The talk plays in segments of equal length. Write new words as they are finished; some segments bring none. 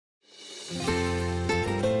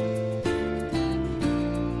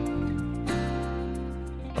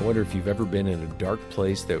wonder if you've ever been in a dark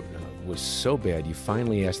place that was so bad you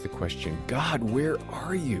finally asked the question, God, where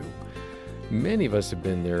are you? Many of us have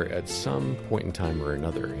been there at some point in time or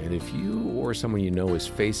another. And if you or someone you know is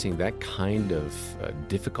facing that kind of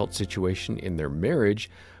difficult situation in their marriage,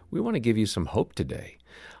 we want to give you some hope today.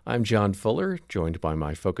 I'm John Fuller, joined by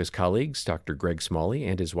my Focus colleagues, Dr. Greg Smalley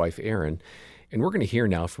and his wife, Erin. And we're going to hear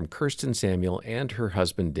now from Kirsten Samuel and her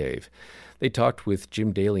husband, Dave. They talked with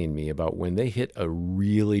Jim Daly and me about when they hit a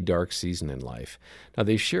really dark season in life. Now,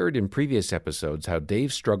 they shared in previous episodes how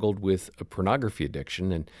Dave struggled with a pornography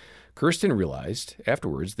addiction, and Kirsten realized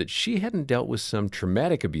afterwards that she hadn't dealt with some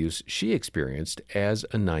traumatic abuse she experienced as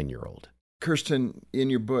a 9-year-old. Kirsten, in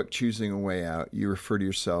your book, Choosing a Way Out, you refer to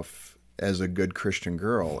yourself as a good Christian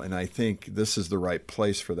girl, and I think this is the right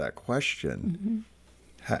place for that question.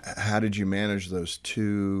 How did you manage those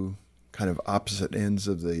two kind of opposite ends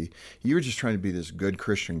of you were just trying to be this good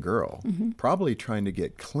Christian girl, probably trying to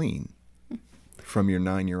get clean from your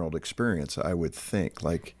 9-year-old experience, I would think.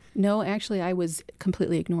 No, actually, I was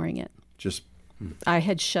completely ignoring it. I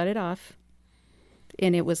had shut it off,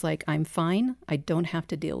 and it was like, I'm fine. I don't have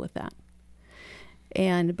to deal with that.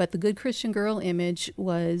 But the good Christian girl image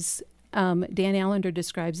was, Dan Allender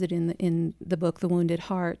describes it in the book, The Wounded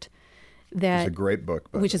Heart. It's a great book.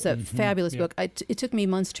 Which is a fabulous book. It took me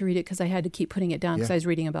months to read it because I had to keep putting it down because I was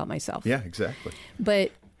reading about myself. Yeah, exactly.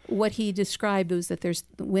 But what he described was that there's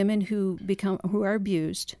women who are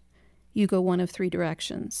abused. You go one of three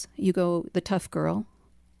directions. You go the tough girl,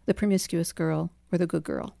 the promiscuous girl, or the good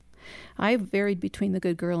girl. I varied between the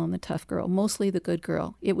good girl and the tough girl, mostly the good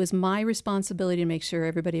girl. It was my responsibility to make sure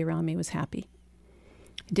everybody around me was happy.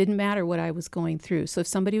 It didn't matter what I was going through. So if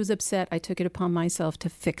somebody was upset, I took it upon myself to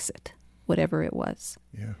fix it, whatever it was.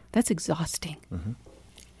 Yeah. That's exhausting.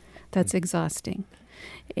 That's exhausting.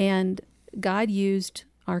 And God used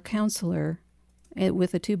our counselor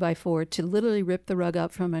with a 2x4 to literally rip the rug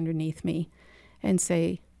out from underneath me and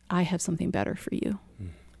say, I have something better for you.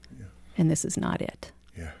 And this is not it.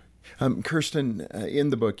 Yeah. Kirsten, in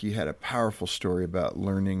the book, you had a powerful story about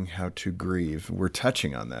learning how to grieve. We're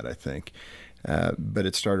touching on that, I think. But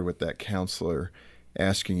it started with that counselor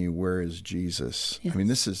asking you, where is Jesus? Yes. I mean,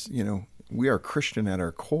 this is, we are Christian at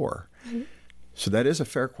our core. So that is a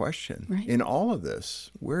fair question. Right. In all of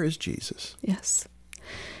this, where is Jesus? Yes.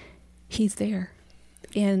 He's there.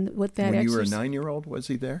 And what that When you were a 9-year-old, was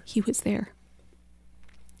he there? He was there.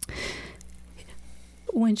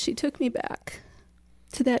 When she took me back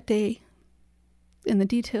to that day, and the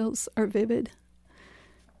details are vivid,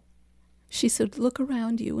 she said, look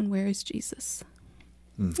around you, and where is Jesus?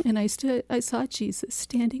 And I saw Jesus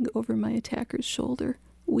standing over my attacker's shoulder,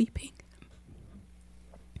 weeping.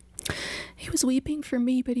 He was weeping for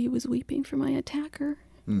me, but he was weeping for my attacker.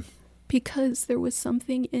 Because there was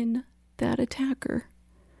something in that attacker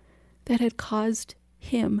that had caused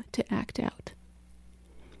him to act out.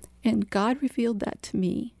 And God revealed that to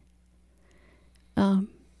me. And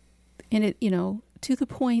it, to the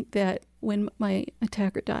point that when my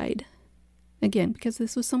attacker died, again, because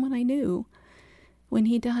this was someone I knew, when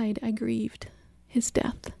he died, I grieved his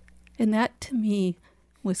death. And that to me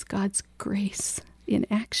was God's grace in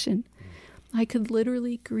action. I could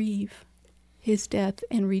literally grieve his death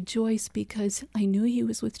and rejoice because I knew he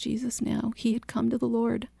was with Jesus now. He had come to the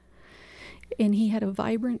Lord, and he had a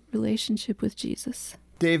vibrant relationship with Jesus.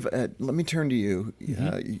 Dave, let me turn to you.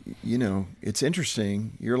 It's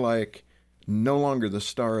interesting. You're like no longer the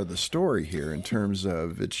star of the story here in terms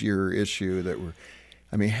of it's your issue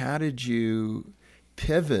how did you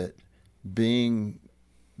pivot being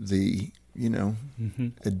the,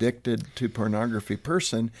 addicted to pornography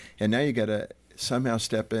person, and now you got to somehow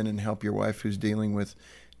step in and help your wife who's dealing with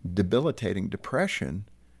debilitating depression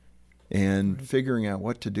and figuring out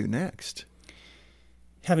what to do next?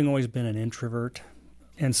 Having always been an introvert,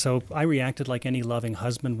 and so I reacted like any loving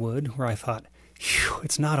husband would, where I thought,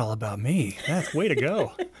 it's not all about me. That's way to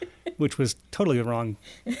go, which was totally the wrong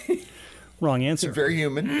answer. Very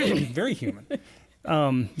human. Very human.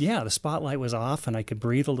 The spotlight was off, and I could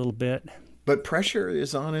breathe a little bit. But pressure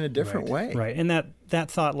is on in a different way. Right, and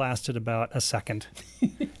that thought lasted about a second.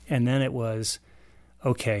 And then it was,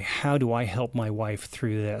 okay, how do I help my wife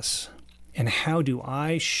through this? And how do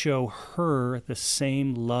I show her the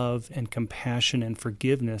same love and compassion and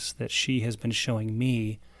forgiveness that she has been showing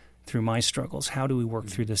me through my struggles? How do we work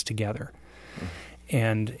through this together?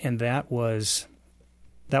 And that was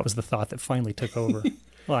the thought that finally took over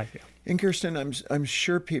life. Yeah. And Kirsten, I'm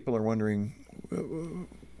sure people are wondering,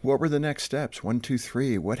 what were the next steps? 1, 2,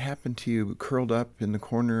 3. What happened to you curled up in the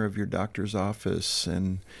corner of your doctor's office?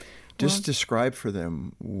 And just describe for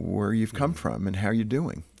them where you've come from and how you're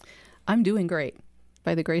doing. I'm doing great.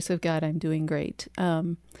 By the grace of God, I'm doing great.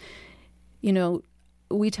 You know,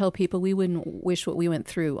 we tell people we wouldn't wish what we went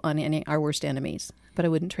through on our worst enemies, but I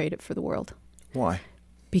wouldn't trade it for the world. Why?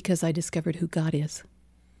 Because I discovered who God is.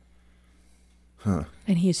 Huh.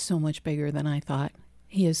 And he is so much bigger than I thought.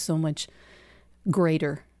 He is so much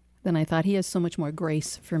greater than I thought. He has so much more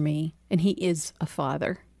grace for me. And he is a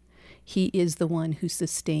father. He is the one who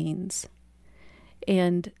sustains.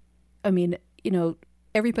 And, I mean, you know,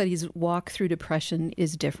 everybody's walk through depression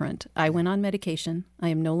is different. I went on medication. I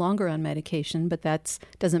am no longer on medication, but that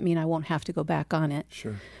doesn't mean I won't have to go back on it.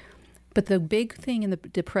 Sure. But the big thing in the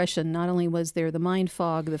depression, not only was there the mind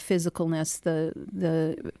fog, the physicalness,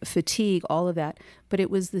 the fatigue, all of that, but it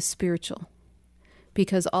was the spiritual.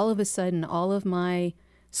 Because all of a sudden, all of my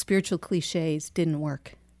spiritual cliches didn't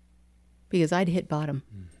work. Because I'd hit bottom.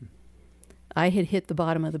 Mm-hmm. I had hit the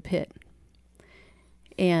bottom of the pit.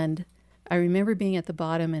 And I remember being at the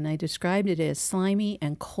bottom, and I described it as slimy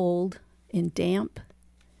and cold and damp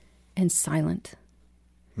and silent.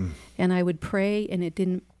 And I would pray, and it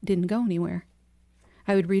didn't go anywhere.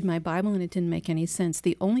 I would read my Bible, and it didn't make any sense.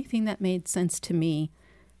 The only thing that made sense to me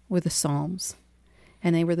were the Psalms.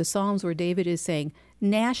 And they were the Psalms where David is saying,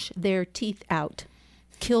 gnash their teeth out,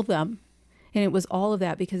 kill them. And it was all of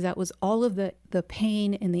that, because that was all of the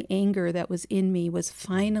pain and the anger that was in me was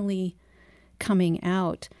finally coming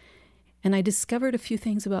out. And I discovered a few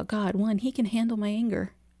things about God. One, he can handle my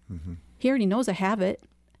anger. Mm-hmm. He already knows I have it.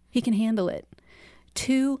 He can handle it.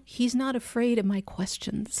 Two, he's not afraid of my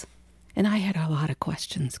questions. And I had a lot of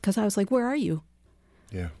questions because I was like, where are you?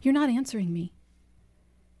 Yeah. You're not answering me.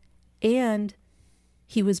 And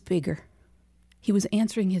he was bigger. He was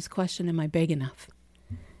answering his question, am I big enough?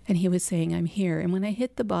 And he was saying, I'm here. And when I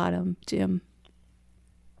hit the bottom, Jim,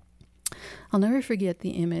 I'll never forget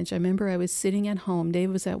the image. I remember I was sitting at home.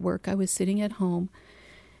 Dave was at work. I was sitting at home.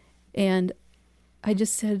 And I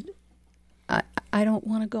just said, I don't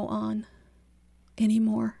want to go on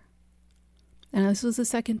anymore. And this was the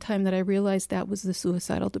second time that I realized that was the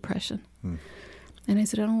suicidal depression. And I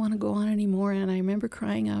said, I don't want to go on anymore. And I remember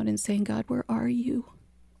crying out and saying, God, where are you?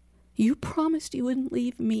 You promised you wouldn't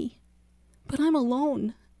leave me, but I'm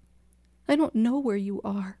alone. I don't know where you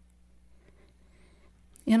are.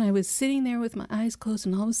 And I was sitting there with my eyes closed,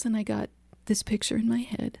 and all of a sudden I got this picture in my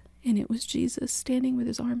head, and it was Jesus standing with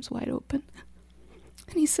his arms wide open.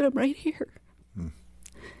 And he said, I'm right here.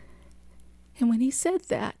 And when he said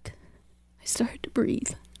that, I started to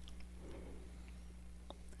breathe.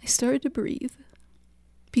 I started to breathe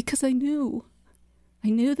because I knew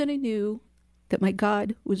that my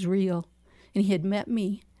God was real, and he had met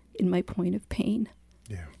me in my point of pain.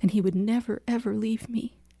 Yeah. And he would never, ever leave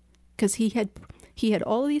me because he had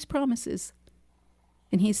all of these promises.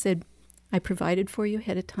 And he said, I provided for you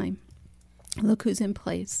ahead of time. Look who's in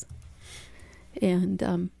place.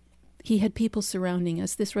 And he had people surrounding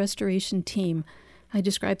us. This restoration team, I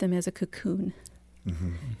describe them as a cocoon.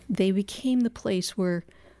 Mm-hmm. They became the place where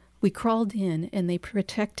we crawled in, and they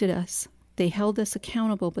protected us. They held us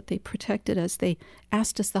accountable, but they protected us. They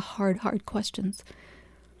asked us the hard questions.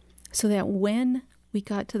 So that when we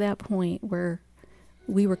got to that point where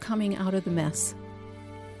we were coming out of the mess,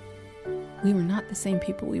 we were not the same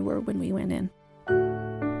people we were when we went in.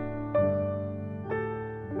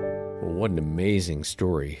 Well, what an amazing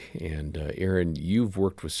story. And Erin, you've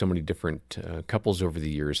worked with so many different couples over the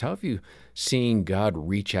years. How have you seen God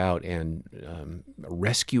reach out and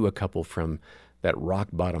rescue a couple from that rock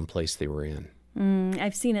bottom place they were in?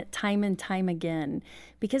 I've seen it time and time again,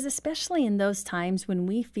 because especially in those times when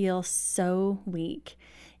we feel so weak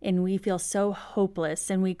and we feel so hopeless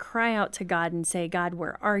and we cry out to God and say, God,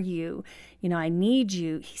 where are you? You know, I need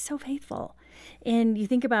you. He's so faithful. And you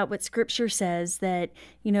think about what Scripture says that,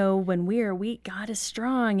 you know, when we are weak, God is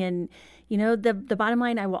strong. And, you know, the bottom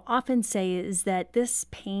line I will often say is that this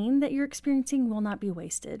pain that you're experiencing will not be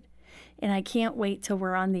wasted. And I can't wait till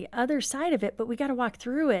we're on the other side of it, but we got to walk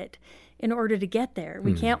through it in order to get there.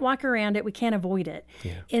 We can't walk around it. We can't avoid it.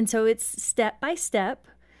 Yeah. And so it's step by step,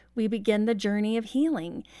 we begin the journey of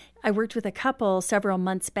healing. I worked with a couple several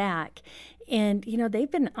months back, and, you know,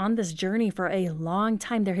 they've been on this journey for a long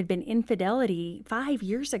time. There had been infidelity 5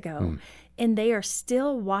 years ago, and they are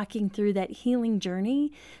still walking through that healing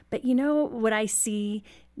journey. But you know what I see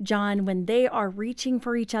John, when they are reaching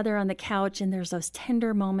for each other on the couch and there's those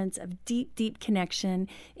tender moments of deep, deep connection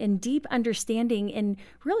and deep understanding. And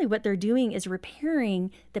really what they're doing is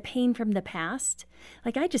repairing the pain from the past.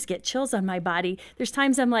 Like, I just get chills on my body. There's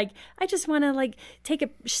times I'm like, I just want to like take a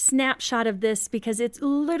snapshot of this because it's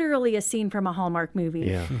literally a scene from a Hallmark movie.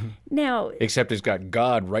 Yeah. Now, Except it's got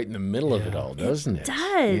God right in the middle of it all, doesn't it? It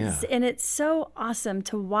does. Yeah. And it's so awesome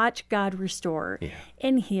to watch God restore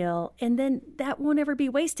and heal. And then that won't ever be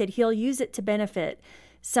wasted. He'll use it to benefit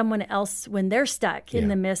someone else when they're stuck in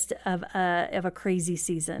the midst of a crazy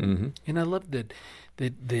season. Mm-hmm. And I love that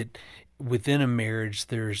within a marriage,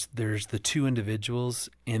 there's the two individuals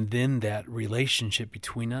and then that relationship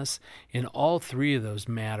between us, and all three of those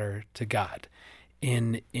matter to God.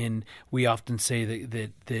 And we often say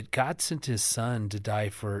that God sent His Son to die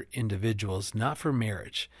for individuals, not for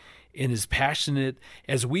marriage. And as passionate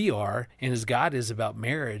as we are, and as God is about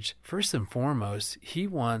marriage, first and foremost, He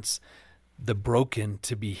wants the broken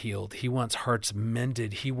to be healed. He wants hearts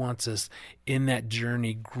mended. He wants us in that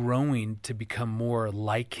journey growing to become more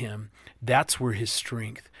like Him. That's where His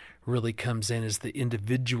strength really comes in, as the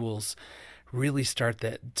individuals really start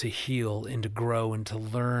that to heal and to grow and to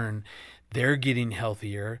learn. They're getting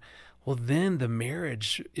healthier. Well, then the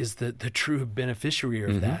marriage is the true beneficiary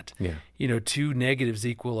of that. Yeah. You know, 2 negatives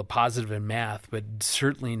equal a positive in math, but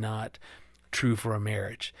certainly not true for a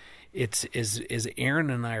marriage. It's as Aaron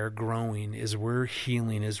and I are growing, as we're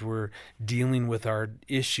healing, as we're dealing with our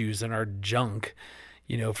issues and our junk,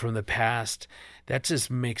 you know, from the past, that just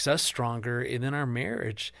makes us stronger, and then our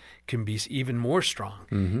marriage can be even more strong.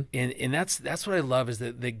 Mm-hmm. And that's what I love, is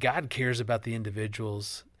that God cares about the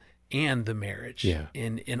individuals and the marriage. Yeah.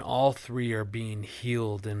 And all three are being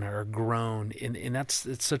healed and are grown. And it's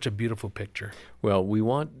such a beautiful picture. Well, we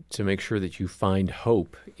want to make sure that you find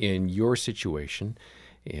hope in your situation.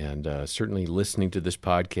 And certainly listening to this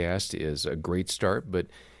podcast is a great start. But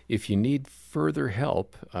if you need further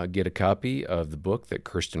help, get a copy of the book that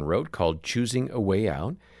Kirsten wrote called Choosing a Way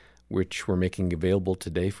Out, which we're making available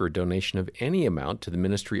today for a donation of any amount to the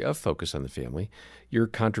ministry of Focus on the Family. Your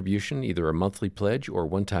contribution, either a monthly pledge or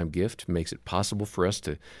one-time gift, makes it possible for us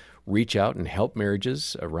to reach out and help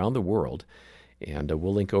marriages around the world. And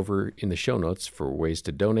we'll link over in the show notes for ways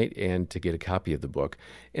to donate and to get a copy of the book.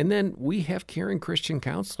 And then we have caring Christian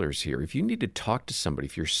counselors here. If you need to talk to somebody,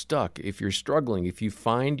 if you're stuck, if you're struggling, if you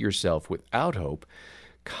find yourself without hope,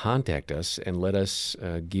 contact us and let us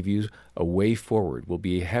give you a way forward. We'll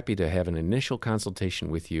be happy to have an initial consultation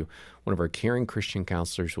with you. One of our caring Christian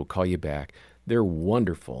counselors will call you back. They're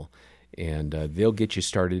wonderful, and they'll get you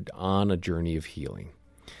started on a journey of healing.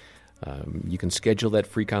 You can schedule that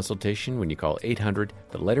free consultation when you call 800,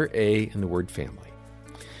 the letter A, and the word family.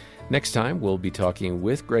 Next time, we'll be talking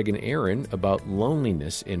with Greg and Aaron about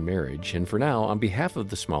loneliness in marriage. And for now, on behalf of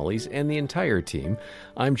the Smalleys and the entire team,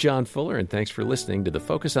 I'm John Fuller, and thanks for listening to the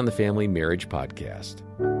Focus on the Family Marriage Podcast.